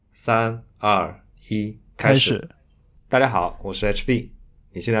3、2、1，开始。大家好，我是 HB，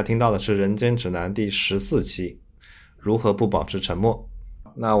 你现在听到的是《人间指南》第14期，如何不保持沉默。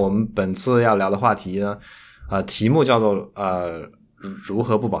那我们本次要聊的话题呢，题目叫做如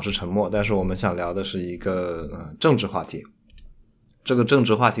何不保持沉默，但是我们想聊的是一个政治话题。这个政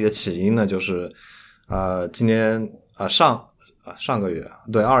治话题的起因呢，就是今年上个月，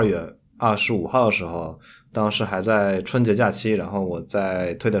对，2月25号的时候，当时还在春节假期，然后我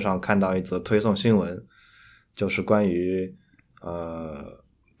在推特上看到一则推送新闻，就是关于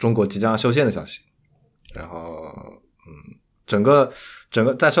中国即将修宪的消息。然后整个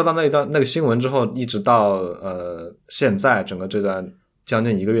在收到那个新闻之后，一直到现在整个这段将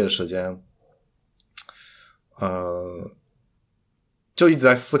近1个月的时间，就一直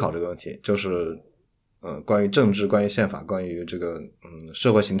在思考这个问题，就是关于政治、关于宪法、关于这个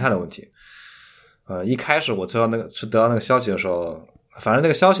社会形态的问题。一开始我得到那个消息的时候，反正那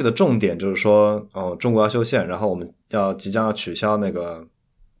个消息的重点就是说，中国要修宪，然后我们即将要取消那个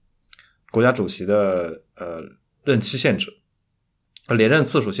国家主席的任期限制，连任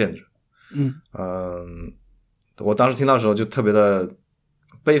次数限制。我当时听到的时候就特别的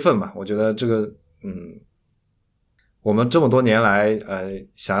悲愤嘛，我觉得这个我们这么多年来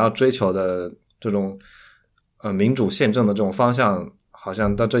想要追求的这种民主宪政的这种方向，好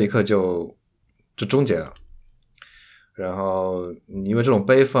像到这一刻就终结了。然后因为这种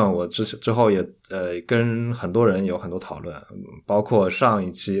悲愤，我之后也跟很多人有很多讨论，包括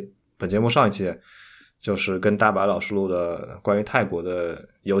本节目上一期就是跟大白老师录的关于泰国的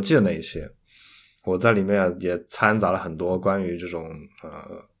游记的那一期，我在里面也掺杂了很多关于这种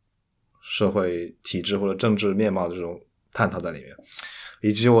社会体制或者政治面貌的这种探讨在里面，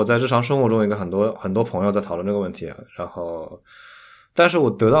以及我在日常生活中有很多朋友在讨论这个问题。然后但是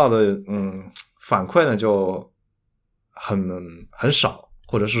我得到的反馈呢就很少，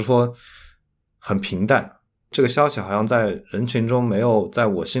或者是说很平淡。这个消息好像在人群中没有在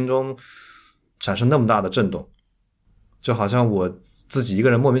我心中产生那么大的震动，就好像我自己一个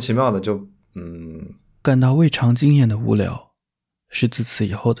人莫名其妙的就感到未尝经验的无聊，是自此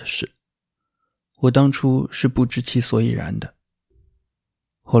以后的事。我当初是不知其所以然的，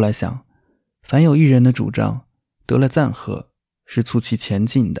后来想，凡有一人的主张得了赞和，是促其前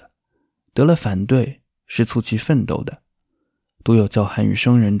进的；得了反对，是促其奋斗的。独有叫喊于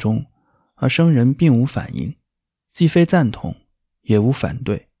生人中，而生人并无反应，既非赞同，也无反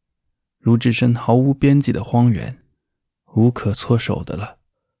对，如置身毫无边际的荒原，无可措手的了。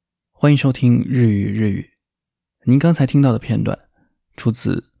欢迎收听日语。您刚才听到的片段出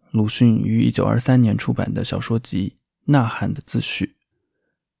自鲁迅于1923年出版的小说集《呐喊》的自序。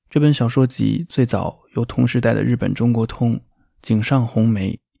这本小说集最早由同时代的日本中国通井上红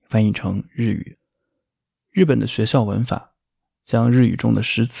梅翻译成日语。日本的学校文法将日语中的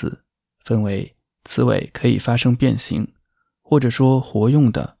诗词分为词尾可以发生变形，或者说活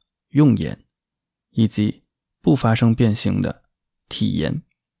用的用言，以及不发生变形的体言。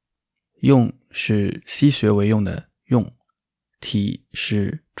用是西学为用的用，体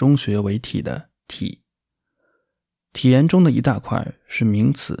是中学为体的体。体言中的一大块是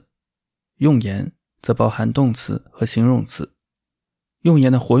名词，用言则包含动词和形容词。用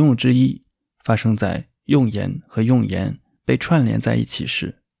言的活用之一发生在用言和用言被串联在一起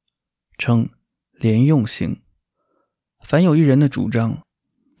时，称连用型。凡有一人的主张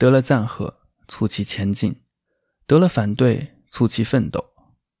得了赞和，促其前进；得了反对，促其奋斗。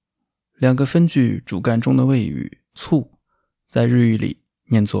两个分句主干中的谓语促，在日语里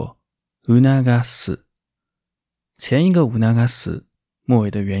念作促す，前一个促す末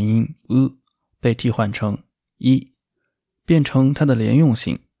尾的元音被替换成一，变成它的连用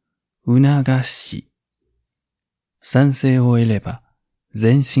型促し。賛成を得れば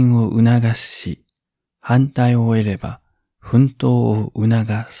前進を促し、反対を得れば奮闘を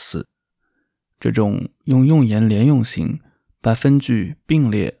促す。这种用用言连用型把分句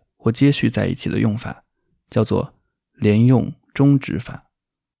并列或接续在一起的用法叫做连用终止法。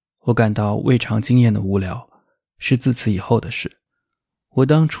我感到未尝经验的无聊，是自此以后的事。我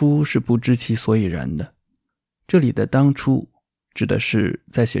当初是不知其所以然的。这里的当初指的是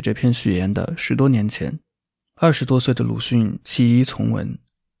在写这篇序言的10多年前，20多岁的鲁迅弃医从文，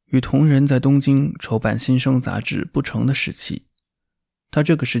与同仁在东京筹办新生杂志不成的时期。他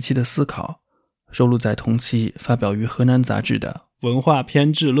这个时期的思考收录在同期发表于河南杂志的文化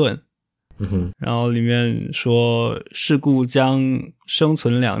偏执论。然后里面说是故将生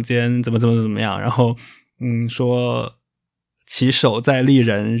存两间怎么样，然后说其首在立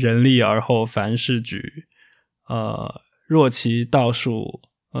人，人立而后凡事举，若其道术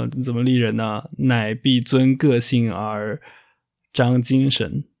怎么立人呢？乃必尊个性而彰精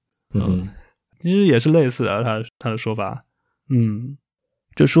神。其实也是类似的，他的说法。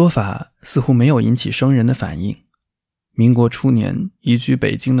这说法似乎没有引起生人的反应。民国初年移居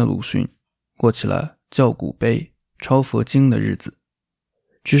北京的鲁迅过起了教古碑、抄佛经的日子，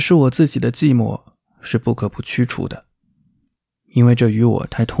只是我自己的寂寞是不可不驱除的，因为这与我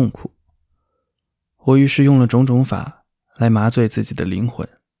太痛苦。我于是用了种种法来麻醉自己的灵魂，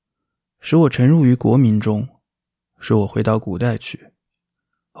使我沉入于国民中，使我回到古代去。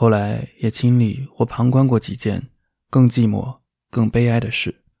后来也亲历或旁观过几件更寂寞、更悲哀的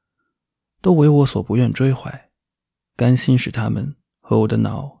事，都为我所不愿追怀，甘心使他们和我的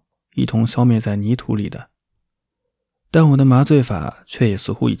脑一同消灭在泥土里的。但我的麻醉法却也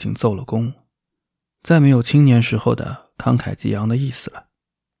似乎已经奏了功，再没有青年时候的慷慨激昂的意思了。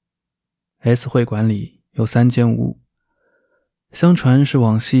S 会馆里有3间屋，相传是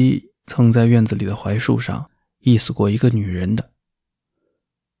往昔曾在院子里的槐树上缢死过一个女人的。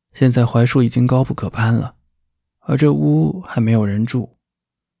现在槐树已经高不可攀了，而这屋还没有人住。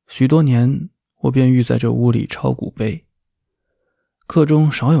许多年，我便寓在这屋里抄古碑。课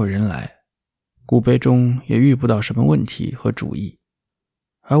中少有人来，古碑中也遇不到什么问题和主意，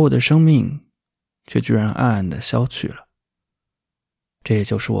而我的生命却居然暗暗地消去了。这也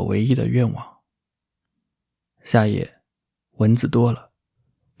就是我唯一的愿望。夏夜，蚊子多了，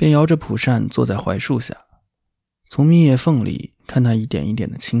便摇着蒲扇坐在槐树下，从密叶缝里看那一点一点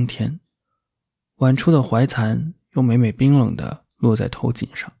的青天，晚出的槐蚕又每每冰冷地落在头颈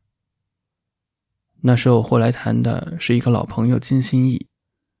上。那时候或来谈的是一个老朋友金心义，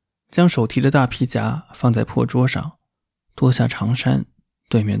将手提的大皮夹放在破桌上，脱下长衫，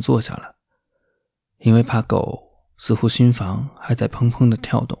对面坐下了。因为怕狗，似乎心房还在砰砰地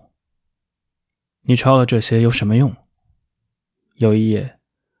跳动。你抄了这些有什么用？有一夜，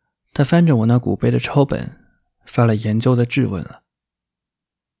他翻着我那古碑的抄本，发了研究的质问了。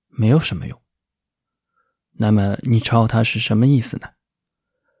没有什么用。那么你抄它是什么意思呢？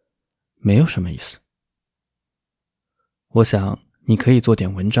没有什么意思。我想你可以做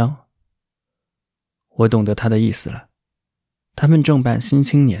点文章。我懂得他的意思了。他们正办新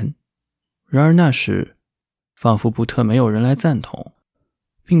青年，然而那时仿佛不特没有人来赞同，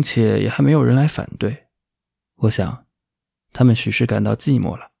并且也还没有人来反对。我想他们许是感到寂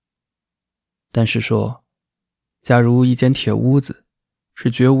寞了。但是说，假如一间铁屋子是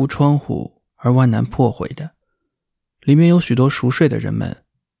绝无窗户而万难破毁的，里面有许多熟睡的人们，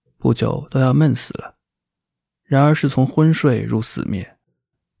不久都要闷死了。然而是从昏睡入死灭，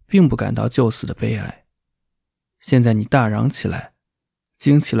并不感到就死的悲哀。现在你大嚷起来，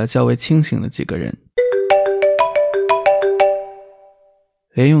惊起了较为清醒的几个人。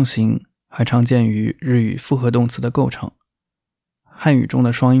连用型还常见于日语复合动词的构成。汉语中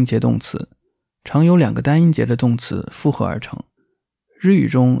的双音节动词常由2个单音节的动词复合而成，日语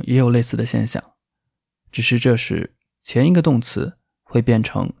中也有类似的现象，只是这时前一个动词会变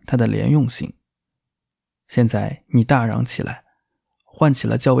成它的连用型。现在你大嚷起来，唤起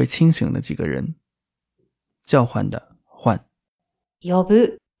了较为清醒的几个人。叫唤的唤，呼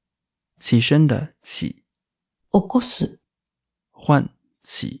ぶ，起身的起，起こす，唤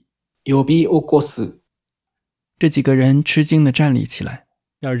起，呼び起こす。这几个人吃惊地站立起来，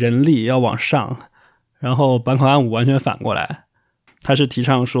要人力要往上，然后坂口安吾完全反过来，他是提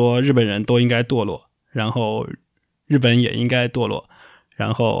倡说日本人都应该堕落，然后日本也应该堕落，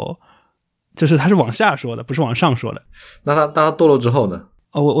然后就是他是往下说的，不是往上说的。那他堕落之后呢？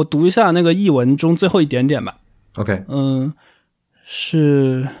我读一下那个译文中最后一点点吧。OK，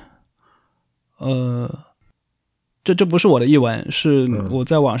 是这不是我的译文，是我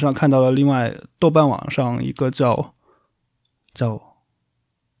在网上看到了另外豆瓣网上一个叫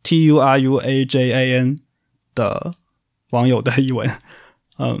TURUAJAN 的网友的译文。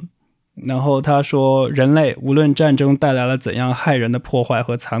然后他说，人类无论战争带来了怎样害人的破坏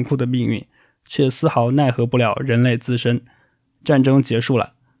和残酷的命运，却丝毫奈何不了人类自身。战争结束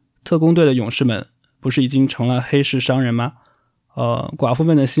了，特工队的勇士们不是已经成了黑市商人吗？寡妇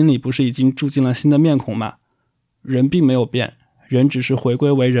们的心里不是已经住进了新的面孔吗？人并没有变，人只是回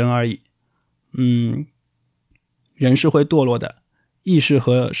归为人而已。人是会堕落的，义士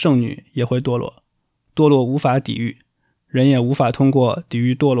和圣女也会堕落，堕落无法抵御，人也无法通过抵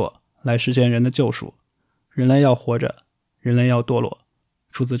御堕落来实现人的救赎。人类要活着，人类要堕落，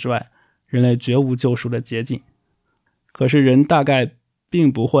除此之外，人类绝无救赎的捷径。可是人大概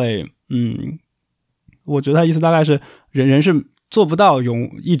并不会，我觉得他意思大概是人是做不到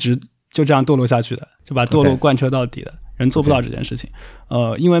一直就这样堕落下去的，就把堕落贯彻到底的。人做不到这件事情。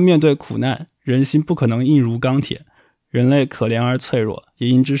因为面对苦难，人心不可能硬如钢铁，人类可怜而脆弱，也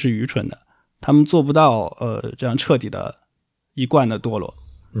因之是愚蠢的。他们做不到这样彻底的一贯的堕落。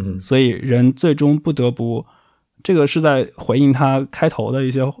所以人最终不得不，这个是在回应他开头的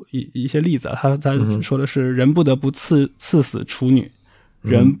一些例子啊。他说的是人不得不赐死处女，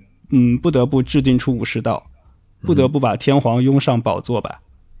人不得不制定出武士道，不得不把天皇拥上宝座吧。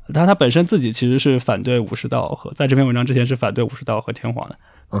他本身自己其实是反对武士道和在这篇文章之前是反对武士道和天皇的。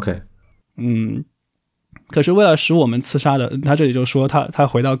OK， 可是为了使我们刺杀的，他这里就说他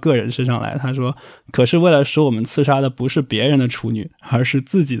回到个人身上来，他说，可是为了使我们刺杀的不是别人的处女，而是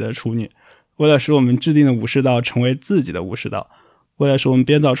自己的处女。为了使我们制定的武士道成为自己的武士道，为了使我们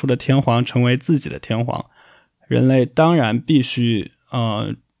编造出的天皇成为自己的天皇，人类当然必须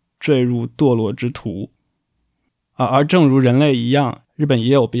坠入堕落之途。而正如人类一样，日本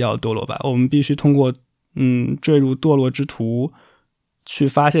也有必要堕落吧，我们必须通过坠入堕落之途去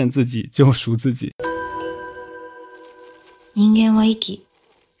发现自己，救赎自己。人間は生き、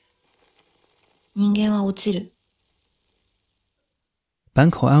人間は落ちる。坂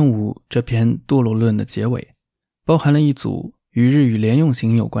口安吾这篇堕落论的结尾包含了一组与日语连用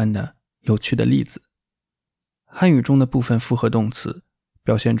型有关的有趣的例子。汉语中的部分复合动词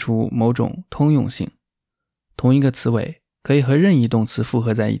表现出某种通用性，同一个词尾可以和任意动词复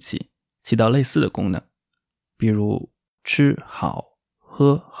合在一起，起到类似的功能。比如吃好、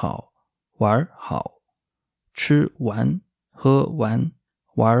喝好、玩好，吃完、喝完、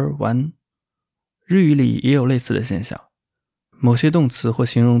玩完。日语里也有类似的现象，某些动词或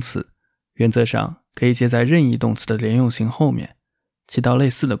形容词原则上可以接在任意动词的连用型后面，起到类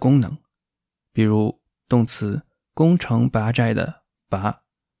似的功能。比如动词攻城拔寨的拔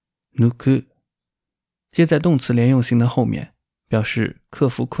nuku 接在动词连用型的后面，表示克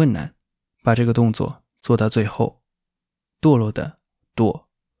服困难，把这个动作做到最后。堕落的堕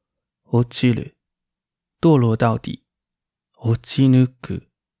ochiru 堕落到底 ochinuku。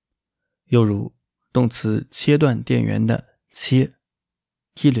 又如动词切断电源的切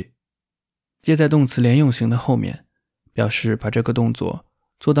kiru 接在动词连用型的后面，表示把这个动作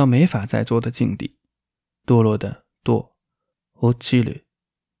做到没法再做的境地。堕落的堕 ochiru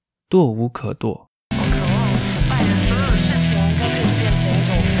堕无可堕。我渴望把你所有事情都可以变成一种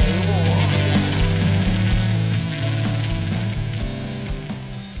肥沃。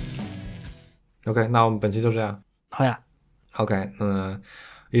 OK， 那我们本期就这样。好呀。 OK， 那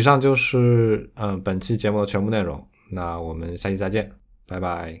以上就是本期节目的全部内容。那我们下期再见，拜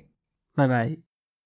拜。拜拜。